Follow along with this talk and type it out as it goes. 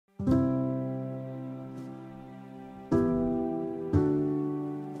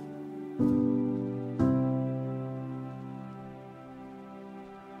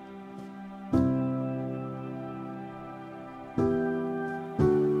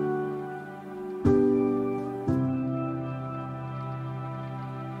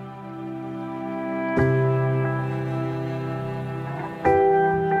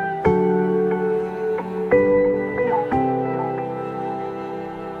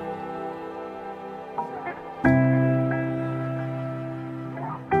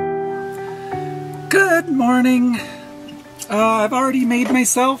Good morning. I've already made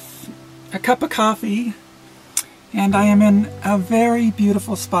myself a cup of coffee and I am in a very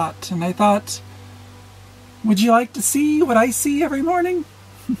beautiful spot, and I thought, would you like to see what I see every morning?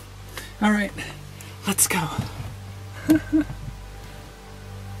 Alright, let's go.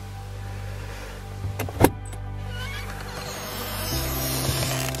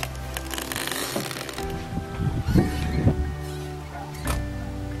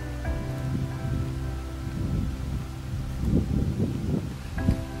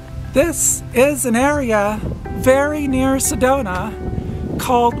 This is an area very near Sedona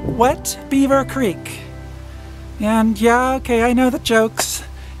called Wet Beaver Creek. And yeah, okay, I know the jokes.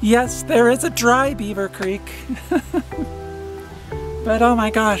 Yes, there is a dry Beaver Creek. But oh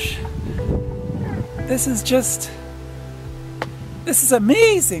my gosh, this is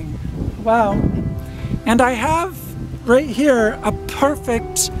amazing. Wow. And I have right here a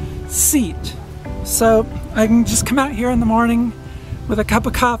perfect seat. So I can just come out here in the morning with a cup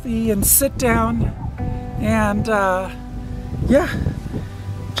of coffee and sit down and yeah,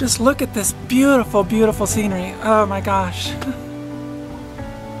 just look at this beautiful, beautiful scenery. Oh my gosh.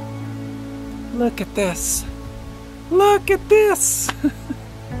 Look at this. Look at this.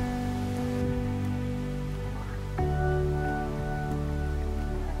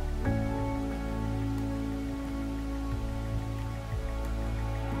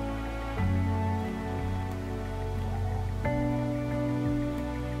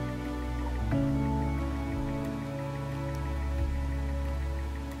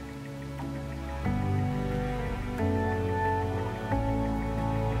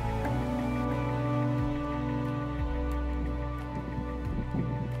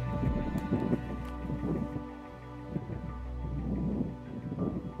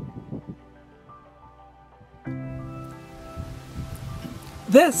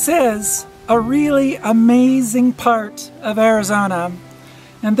 This is a really amazing part of Arizona,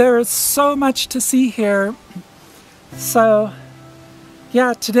 and there is so much to see here. So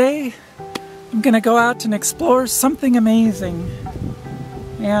yeah, today I'm gonna go out and explore something amazing,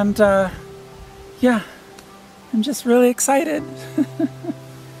 and yeah, I'm just really excited.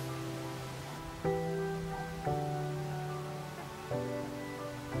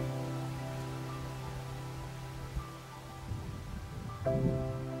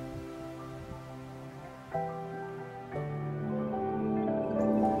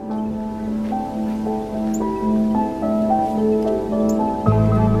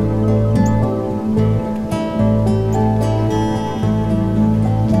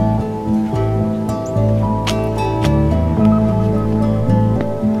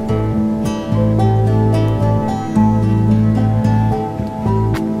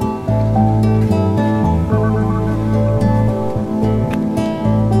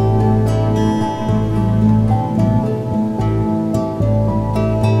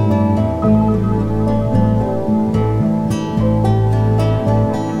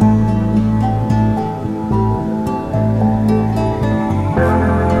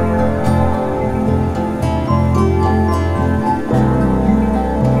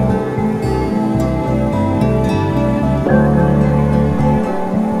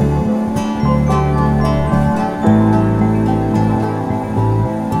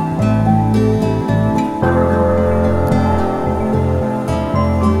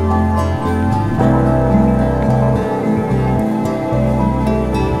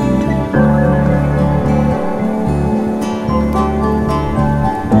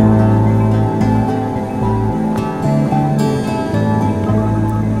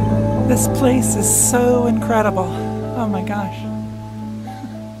 This place is so incredible. Oh my gosh.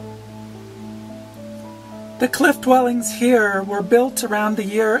 The cliff dwellings here were built around the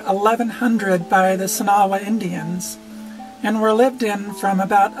year 1100 by the Sinagua Indians and were lived in from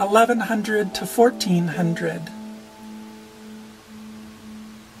about 1100 to 1400.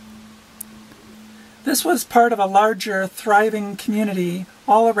 This was part of a larger, thriving community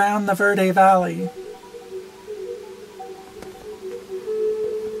all around the Verde Valley.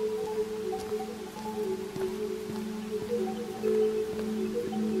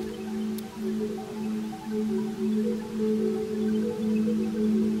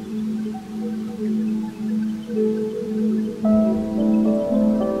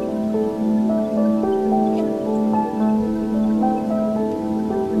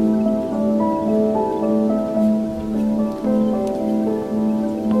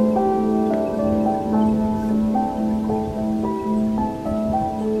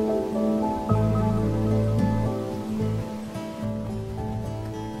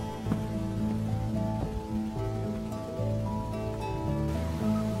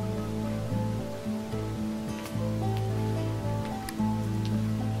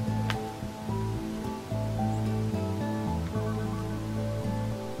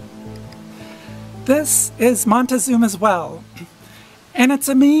 This is Montezuma's Well, and it's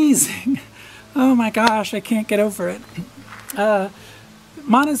amazing. Oh my gosh, I can't get over it.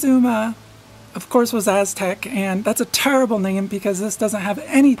 Montezuma, of course, was Aztec, and that's a terrible name because this doesn't have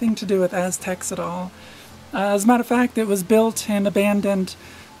anything to do with Aztecs at all. As a matter of fact, it was built and abandoned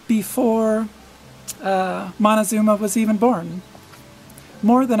before Montezuma was even born.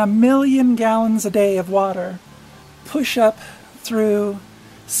 More than 1 million gallons a day of water push up through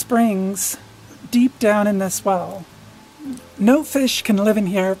springs deep down in this well. No fish can live in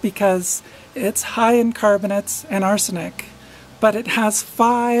here because it's high in carbonates and arsenic, but it has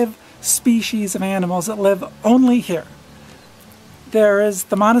 5 species of animals that live only here. There is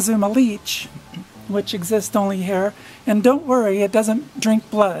the Montezuma leech, which exists only here, and don't worry, it doesn't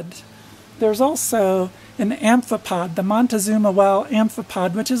drink blood. There's also an amphipod, the Montezuma Well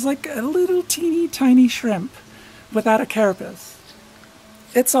amphipod, which is like a little teeny tiny shrimp without a carapace.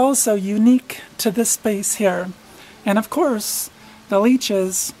 It's also unique to this space here. And of course, the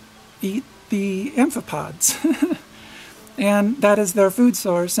leeches eat the amphipods. And that is their food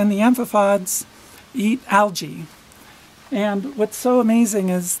source. And the amphipods eat algae. And what's so amazing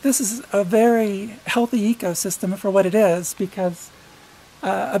is this is a very healthy ecosystem for what it is, because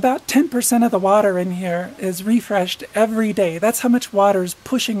about 10% of the water in here is refreshed every day. That's how much water is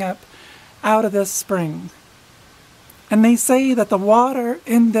pushing up out of this spring. And they say that the water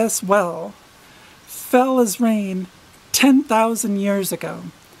in this well fell as rain 10,000 years ago.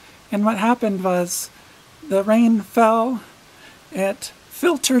 And what happened was the rain fell, it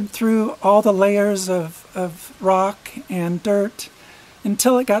filtered through all the layers of rock and dirt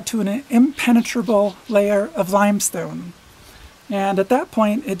until it got to an impenetrable layer of limestone. And at that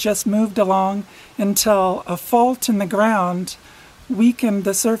point, it just moved along until a fault in the ground weakened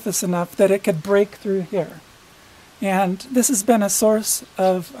the surface enough that it could break through here. And this has been a source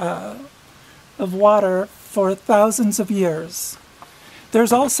of water for thousands of years.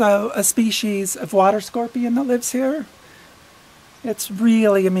 There's also a species of water scorpion that lives here. It's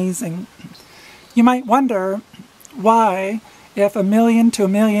really amazing. You might wonder why, if 1 million to 1.5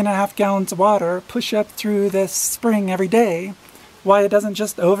 million gallons of water push up through this spring every day, why it doesn't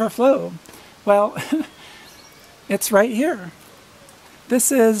just overflow. Well, it's right here.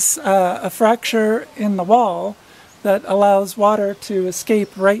 This is a fracture in the wall that allows water to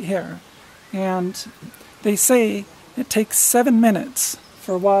escape right here. And they say it takes 7 minutes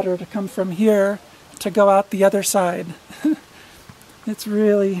for water to come from here to go out the other side. It's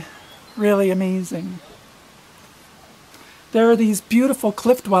really, really amazing. There are these beautiful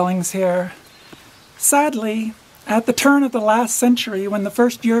cliff dwellings here. Sadly, at the turn of the last century, when the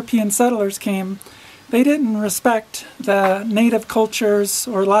first European settlers came, they didn't respect the native cultures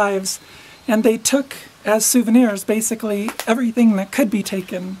or lives, and they took as souvenirs basically everything that could be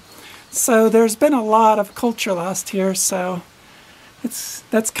taken. So there's been a lot of culture lost here, so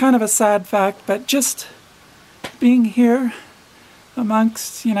that's kind of a sad fact, but just being here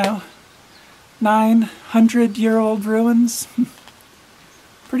amongst, 900-year-old ruins,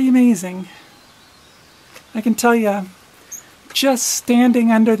 pretty amazing. I can tell you, just standing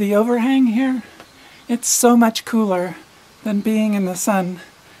under the overhang here, it's so much cooler than being in the sun.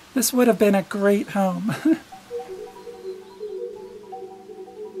 This would have been a great home.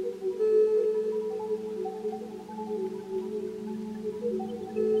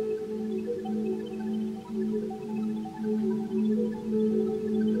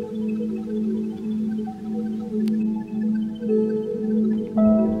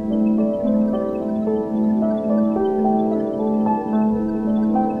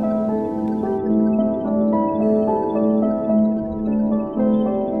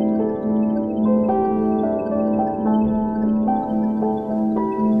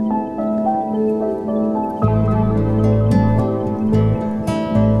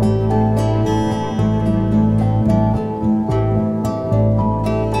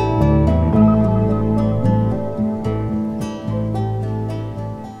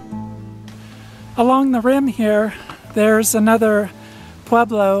 Along the rim here, there's another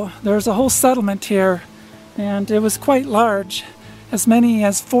pueblo. There's a whole settlement here, and it was quite large. As many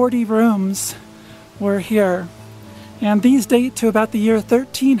as 40 rooms were here. And these date to about the year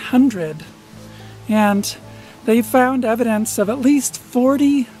 1300. And they found evidence of at least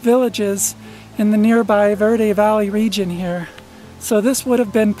 40 villages in the nearby Verde Valley region here. So this would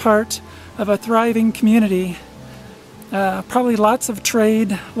have been part of a thriving community. Probably lots of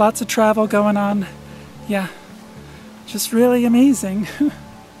trade, lots of travel going on. Yeah, just really amazing.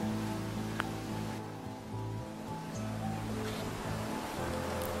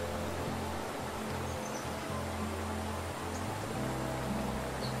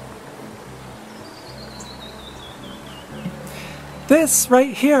 This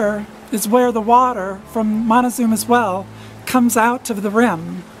right here is where the water from Montezuma's Well comes out of the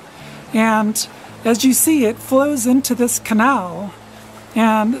rim. And as you see, it flows into this canal.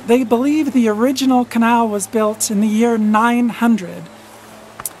 And they believe the original canal was built in the year 900.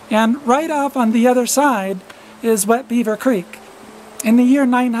 And right off on the other side is Wet Beaver Creek. In the year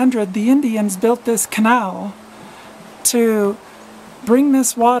 900, the Indians built this canal to bring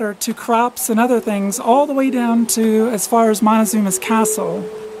this water to crops and other things all the way down to as far as Montezuma's Castle.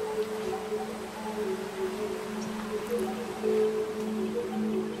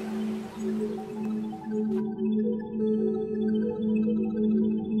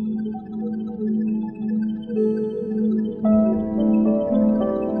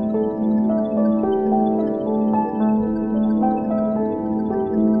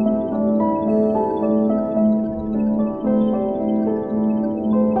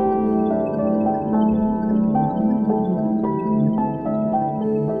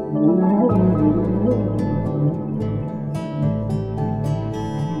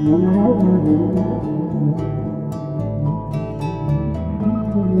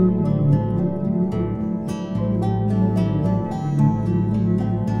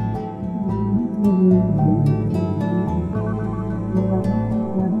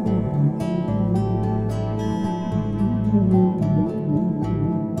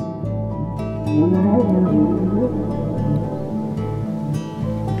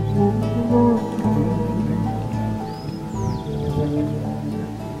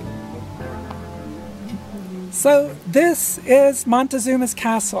 So this is Montezuma's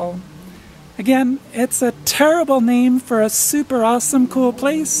Castle. Again, it's a terrible name for a super awesome cool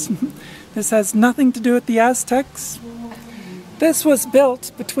place. This has nothing to do with the Aztecs. This was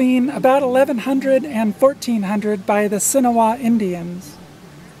built between about 1100 and 1400 by the Sinagua Indians.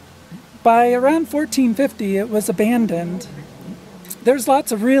 By around 1450 it was abandoned. There's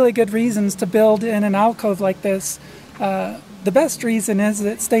lots of really good reasons to build in an alcove like this. The best reason is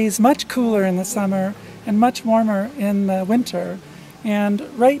that it stays much cooler in the summer and much warmer in the winter. And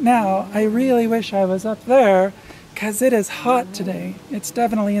right now, I really wish I was up there because it is hot today. It's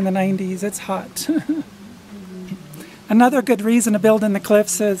definitely in the 90s. It's hot. Another good reason to build in the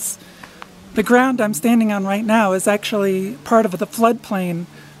cliffs is the ground I'm standing on right now is actually part of the floodplain.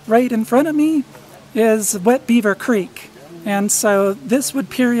 Right in front of me is Wet Beaver Creek. And so this would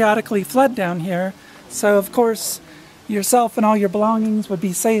periodically flood down here. So of course, yourself and all your belongings would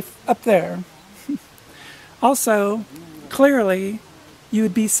be safe up there. Also, clearly, you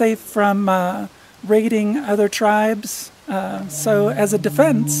would be safe from raiding other tribes. So as a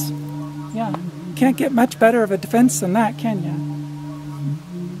defense, yeah, can't get much better of a defense than that, can you?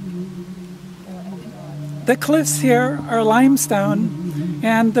 The cliffs here are limestone,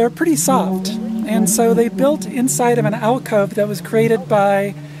 and they're pretty soft. And so they built inside of an alcove that was created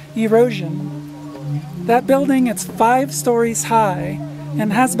by erosion. That building, it's 5 stories high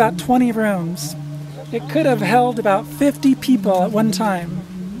and has about 20 rooms. It could have held about 50 people at one time.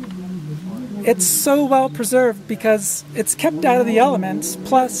 It's so well preserved because it's kept out of the elements,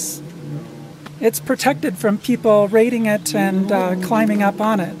 plus it's protected from people raiding it and climbing up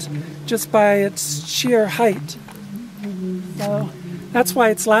on it just by its sheer height. So that's why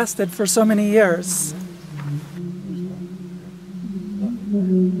it's lasted for so many years.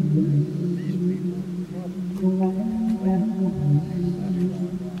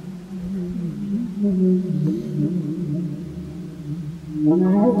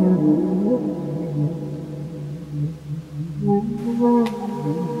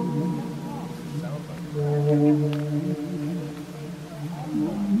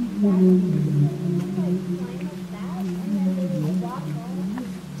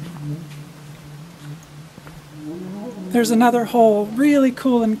 There's another whole really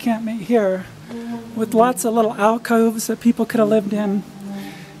cool encampment here with lots of little alcoves that people could have lived in.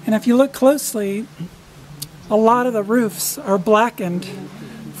 And if you look closely, a lot of the roofs are blackened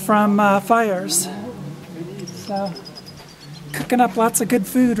from fires. So, cooking up lots of good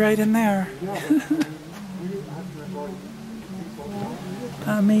food right in there.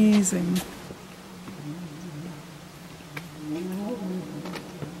 Amazing.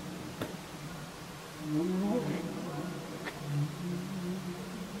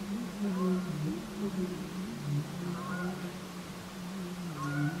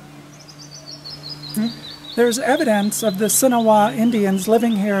 There's evidence of the Sinagua Indians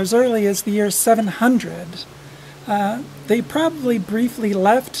living here as early as the year 700. They probably briefly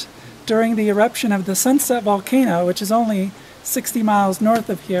left during the eruption of the Sunset volcano, which is only 60 miles north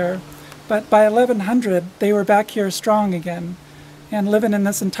of here. But by 1100, they were back here strong again and living in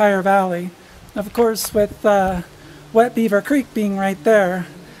this entire valley. Of course, with Wet Beaver Creek being right there,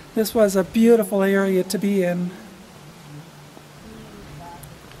 this was a beautiful area to be in.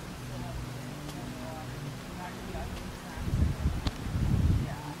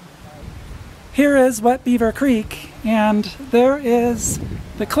 Here is Wet Beaver Creek, and there is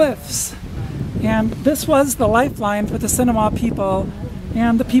the cliffs. And this was the lifeline for the Sinagua people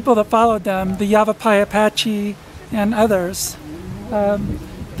and the people that followed them, the Yavapai Apache and others.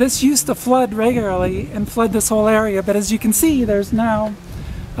 This used to flood regularly and flood this whole area, but as you can see, there's now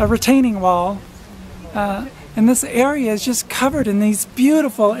a retaining wall. And this area is just covered in these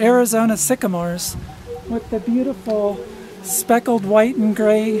beautiful Arizona sycamores with the beautiful speckled white and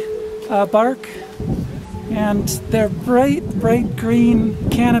gray bark, and their bright green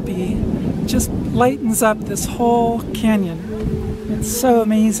canopy just lightens up this whole canyon. It's so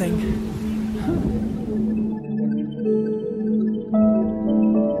amazing.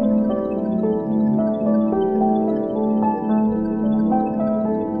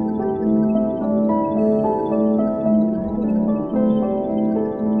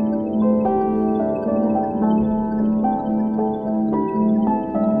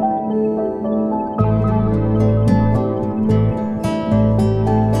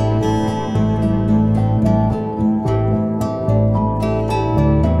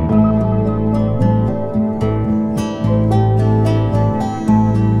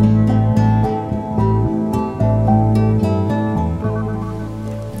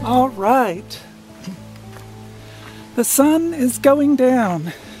 The sun is going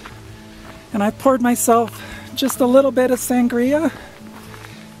down, and I poured myself just a little bit of sangria,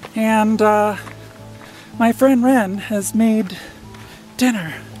 and my friend Ren has made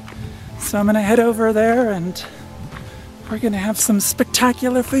dinner. So I'm gonna head over there and we're gonna have some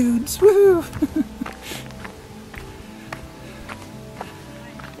spectacular foods. Woohoo!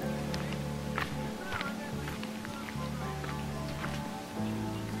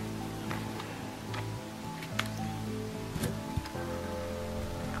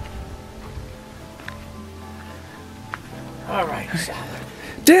 All right,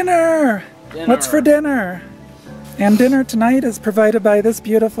 dinner! What's for dinner? And dinner tonight is provided by this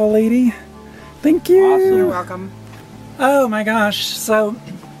beautiful lady. Thank you! Awesome. You're welcome. Oh my gosh, so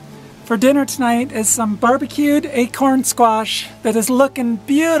for dinner tonight is some barbecued acorn squash that is looking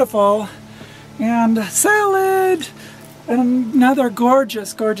beautiful, and salad, and another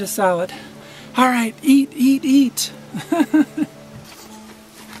gorgeous, gorgeous salad. All right, eat, eat, eat.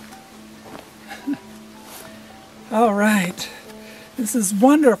 All right, this is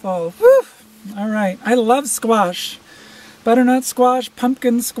wonderful. Woo. All right, I love squash. Butternut squash,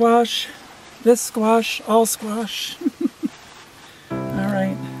 pumpkin squash, this squash, all squash. All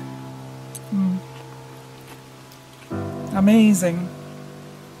right. Amazing.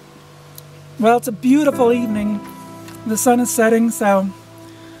 Well, it's a beautiful evening. The sun is setting, so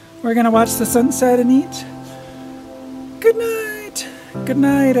we're gonna watch the sunset and eat. Good night. Good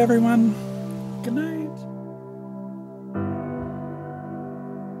night, everyone. Good night.